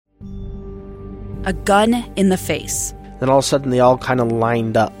a gun in the face. Then all of a sudden, they all kind of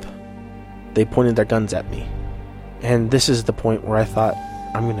lined up. They pointed their guns at me. And this is the point where I thought,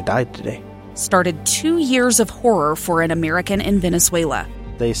 I'm going to die today. Started 2 years of horror for an American in Venezuela.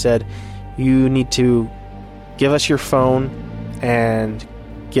 They said, you need to give us your phone and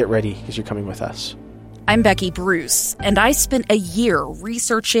get ready because you're coming with us. I'm Becky Bruce, and I spent a year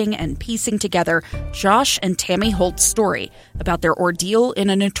researching and piecing together Josh and Tammy Holt's story about their ordeal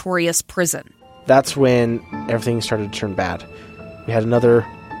in a notorious prison. That's when everything started to turn bad. We had another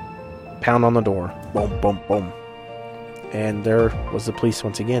pound on the door. Boom, boom, boom. And there was the police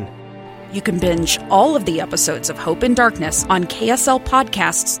once again. You can binge all of the episodes of Hope in Darkness on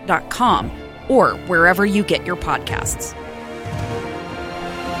KSLpodcasts.com or wherever you get your podcasts.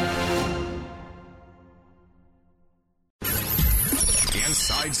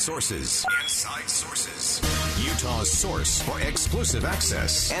 Inside Sources. Inside Sources. Utah's source for exclusive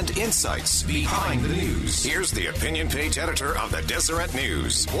access and insights behind the news. Here's the opinion page editor of the Deseret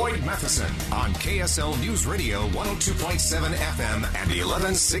News, Boyd Matheson, on KSL News Radio 102.7 FM and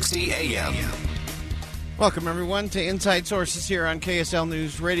 1160 AM. Welcome, everyone, to Inside Sources here on KSL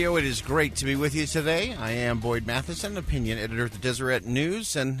News Radio. It is great to be with you today. I am Boyd Matheson, opinion editor of the Deseret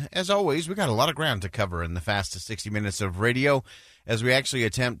News. And as always, we got a lot of ground to cover in the fastest 60 minutes of radio as we actually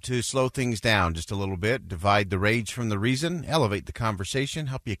attempt to slow things down just a little bit, divide the rage from the reason, elevate the conversation,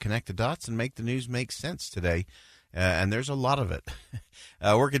 help you connect the dots, and make the news make sense today. And there's a lot of it.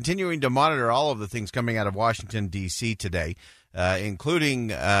 We're continuing to monitor all of the things coming out of Washington, D.C. today,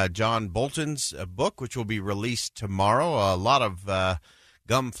 including John Bolton's book, which will be released tomorrow. A lot of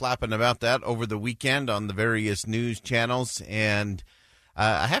gum flapping about that over the weekend on the various news channels. And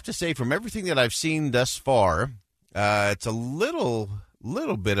I have to say, from everything that I've seen thus far, it's a little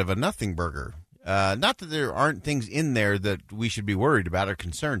bit of a nothing burger. Not that there aren't things in there that we should be worried about or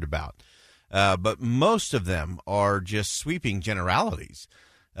concerned about, but most of them are just sweeping generalities,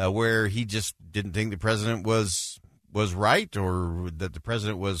 where he just didn't think the president was right, or that the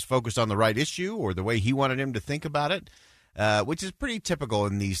president was focused on the right issue, or the way he wanted him to think about it, which is pretty typical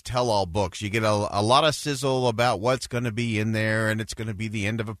in these tell-all books. You get a lot of sizzle about what's going to be in there, and it's going to be the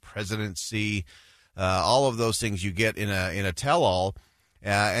end of a presidency. All of those things you get in a tell-all,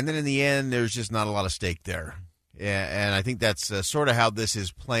 and then in the end, there's just not a lot of stake there. And I think that's sort of how this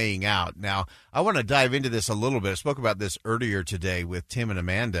is playing out. Now, I want to dive into this a little bit. I spoke about this earlier today with Tim and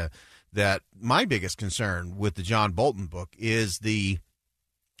Amanda, that my biggest concern with the John Bolton book is the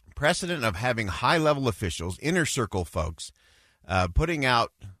precedent of having high-level officials, inner circle folks, putting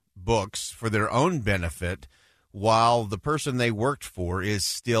out books for their own benefit while the person they worked for is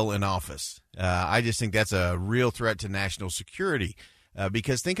still in office. I just think that's a real threat to national security,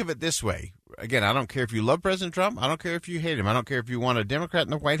 because think of it this way. Again, I don't care if you love President Trump. I don't care if you hate him. I don't care if you want a Democrat in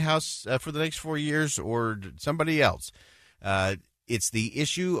the White House for the next 4 years or somebody else. It's the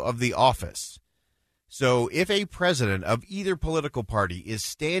issue of the office. So if a president of either political party is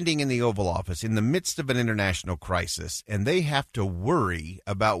standing in the Oval Office in the midst of an international crisis, and they have to worry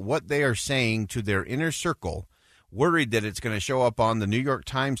about what they are saying to their inner circle, worried that it's going to show up on the New York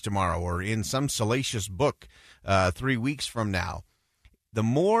Times tomorrow or in some salacious book 3 weeks from now, the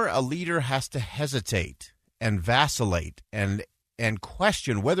more a leader has to hesitate and vacillate and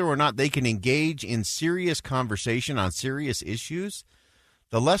question whether or not they can engage in serious conversation on serious issues,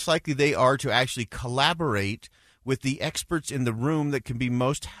 the less likely they are to actually collaborate with the experts in the room that can be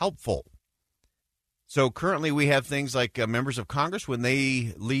most helpful. So currently we have things like members of Congress, when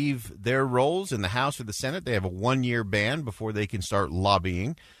they leave their roles in the House or the Senate, they have a 1-year ban before they can start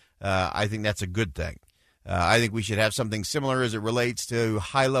lobbying. I think that's a good thing. I think we should have something similar as it relates to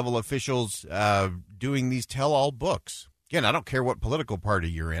high-level officials doing these tell-all books. Again, I don't care what political party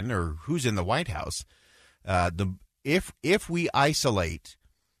you're in or who's in the White House. If we isolate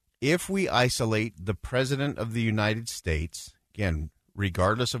the President of the United States, again,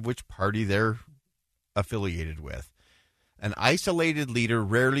 regardless of which party they're affiliated with, an isolated leader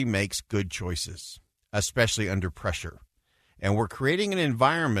rarely makes good choices, especially under pressure. And we're creating an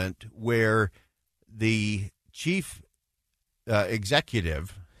environment where the chief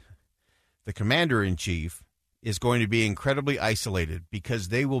executive, the commander-in-chief, is going to be incredibly isolated because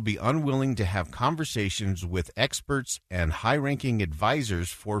they will be unwilling to have conversations with experts and high-ranking advisors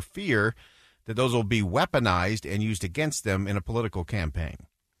for fear that those will be weaponized and used against them in a political campaign.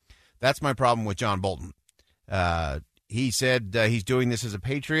 That's my problem with John Bolton. He said he's doing this as a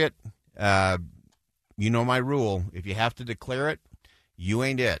patriot. You know my rule. If you have to declare it, you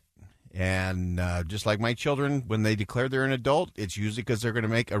ain't it. And just like my children, when they declare they're an adult, it's usually because they're going to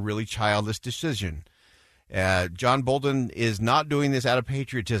make a really childish decision. John Bolton is not doing this out of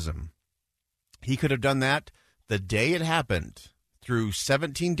patriotism. He could have done that the day it happened through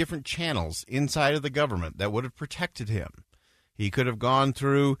 17 different channels inside of the government that would have protected him. He could have gone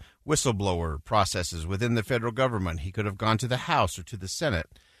through whistleblower processes within the federal government. He could have gone to the House or to the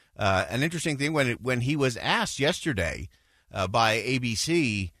Senate. An interesting thing, when he was asked yesterday by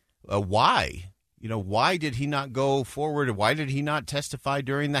ABC why did he not go forward? Why did he not testify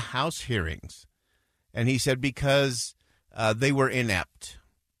during the House hearings? And he said because they were inept.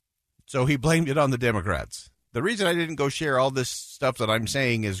 So he blamed it on the Democrats. The reason I didn't go share all this stuff that I'm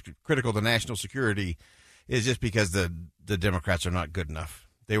saying is critical to national security is just because the Democrats are not good enough.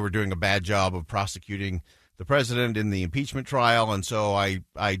 They were doing a bad job of prosecuting the president in the impeachment trial, and so I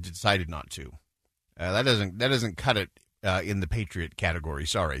decided not to. That doesn't cut it in the patriot category.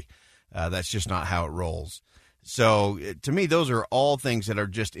 Sorry, that's just not how it rolls. So to me, those are all things that are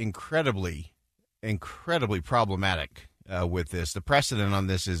just incredibly problematic with this. The precedent on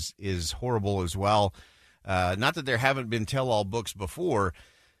this is horrible as well. Not that there haven't been tell-all books before,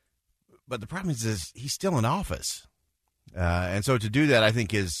 but the problem is he's still in office. And so to do that, I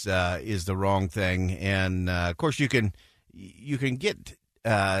think is the wrong thing. And of course, you can get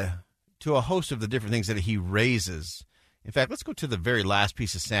to a host of the different things that he raises. In fact, let's go to the very last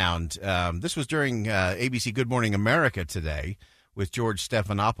piece of sound. This was during ABC Good Morning America today with George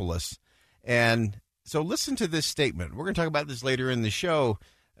Stephanopoulos. And so listen to this statement. We're going to talk about this later in the show.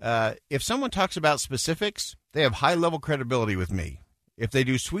 If someone talks about specifics, they have high-level credibility with me. If they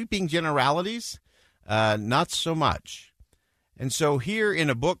do sweeping generalities, not so much. And so here in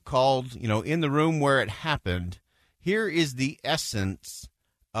a book called, In the Room Where It Happened, here is the essence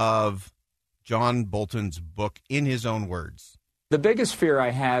of John Bolton's book in his own words. The biggest fear I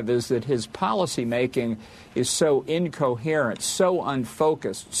have is that his policy making is so incoherent, so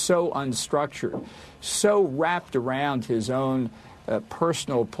unfocused, so unstructured, so wrapped around his own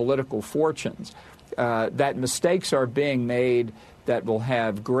personal political fortunes, that mistakes are being made that will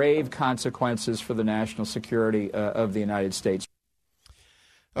have grave consequences for the national security of the United States.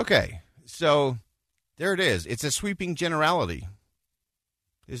 Okay, so there it is. It's a sweeping generality.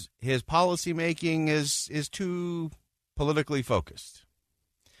 His policy making is too politically focused.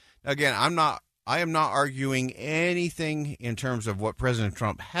 Again, I am not arguing anything in terms of what President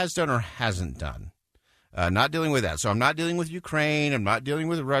Trump has done or hasn't done. Not dealing with that. So I'm not dealing with Ukraine. I'm not dealing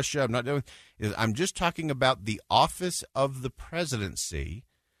with Russia. I'm just talking about the office of the presidency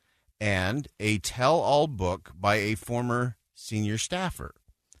and a tell-all book by a former senior staffer.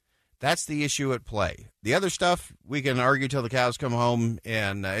 That's the issue at play. The other stuff, we can argue till the cows come home,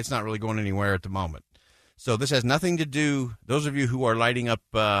 and it's not really going anywhere at the moment. So this has nothing to do, those of you who are lighting up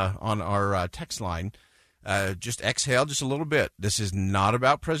on our text line, just exhale just a little bit. This is not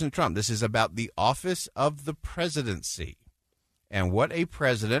about President Trump. This is about the office of the presidency and what a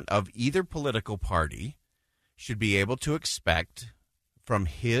president of either political party should be able to expect from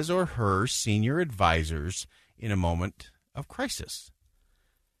his or her senior advisors in a moment of crisis.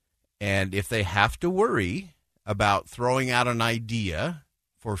 And if they have to worry about throwing out an idea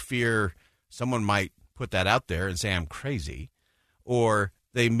for fear someone might put that out there and say I'm crazy, or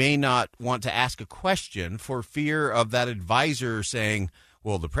they may not want to ask a question for fear of that advisor saying,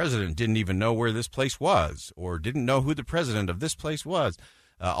 well, the president didn't even know where this place was or didn't know who the president of this place was.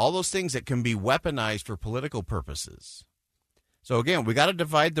 All those things that can be weaponized for political purposes. So, again, we got to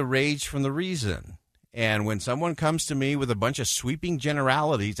divide the rage from the reason. And when someone comes to me with a bunch of sweeping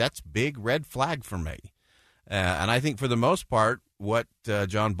generalities, that's big red flag for me. And I think for the most part, what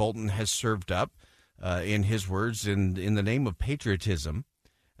John Bolton has served up, in his words, in the name of patriotism,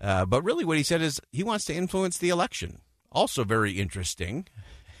 but really what he said is he wants to influence the election. Also very interesting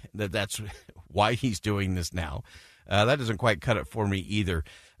that's why he's doing this now. That doesn't quite cut it for me either.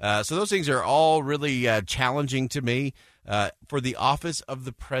 So those things are all really challenging to me for the office of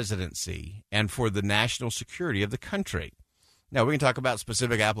the presidency and for the national security of the country. Now, we can talk about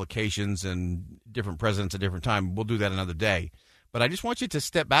specific applications and different presidents at different times. We'll do that another day. But I just want you to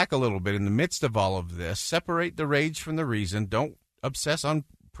step back a little bit in the midst of all of this. Separate the rage from the reason. Don't obsess on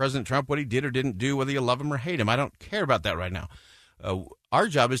President Trump, what he did or didn't do, whether you love him or hate him. I don't care about that right now. Our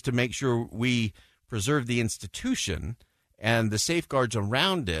job is to make sure we preserve the institution and the safeguards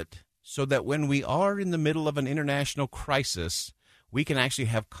around it so that when we are in the middle of an international crisis, we can actually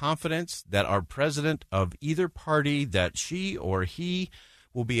have confidence that our president of either party, that she or he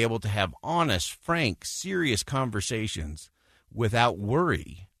will be able to have honest, frank, serious conversations without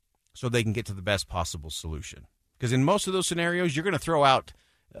worry so they can get to the best possible solution. Because in most of those scenarios, you're going to throw out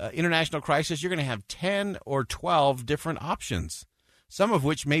international crisis. You're going to have 10 or 12 different options, some of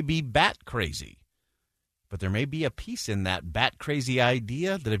which may be bat crazy. but there may be a piece in that bat-crazy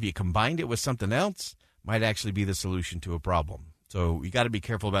idea that if you combined it with something else, might actually be the solution to a problem. So you got to be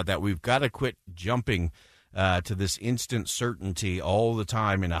careful about that. We've got to quit jumping to this instant certainty all the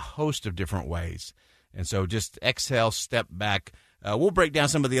time in a host of different ways. And so just exhale, step back. We'll break down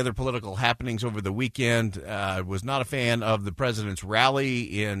some of the other political happenings over the weekend. Was not a fan of the president's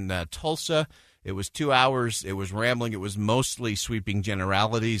rally in Tulsa. It was 2 hours. It was rambling. It was mostly sweeping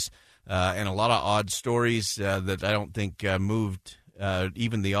generalities and a lot of odd stories that I don't think moved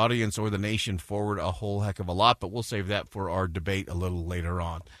even the audience or the nation forward a whole heck of a lot. But we'll save that for our debate a little later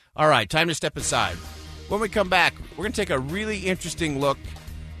on. All right, time to step aside. When we come back, we're going to take a really interesting look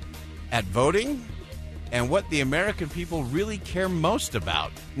at voting and what the American people really care most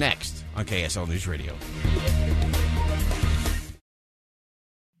about. Next on KSL News Radio.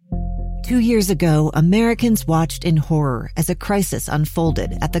 2 years ago, Americans watched in horror as a crisis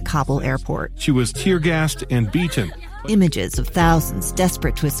unfolded at the Kabul airport. She was tear-gassed and beaten. Images of thousands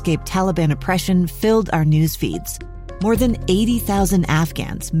desperate to escape Taliban oppression filled our news feeds. More than 80,000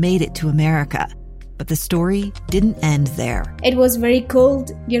 Afghans made it to America. But the story didn't end there. It was very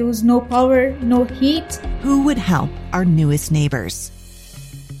cold. There was no power, no heat. Who would help our newest neighbors?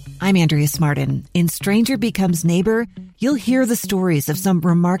 I'm Andrea Smartin. In Stranger Becomes Neighbor, you'll hear the stories of some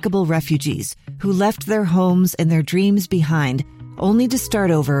remarkable refugees who left their homes and their dreams behind, only to start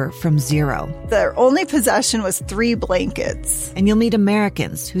over from zero. Their only possession was 3 blankets. And you'll meet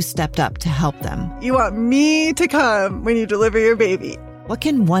Americans who stepped up to help them. You want me to come when you deliver your baby. What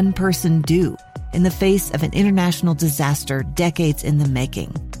can one person do in the face of an international disaster decades in the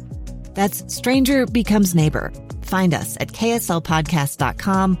making? That's Stranger Becomes Neighbor. Find us at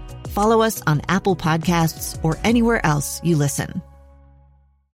kslpodcast.com. Follow us on Apple Podcasts or anywhere else you listen.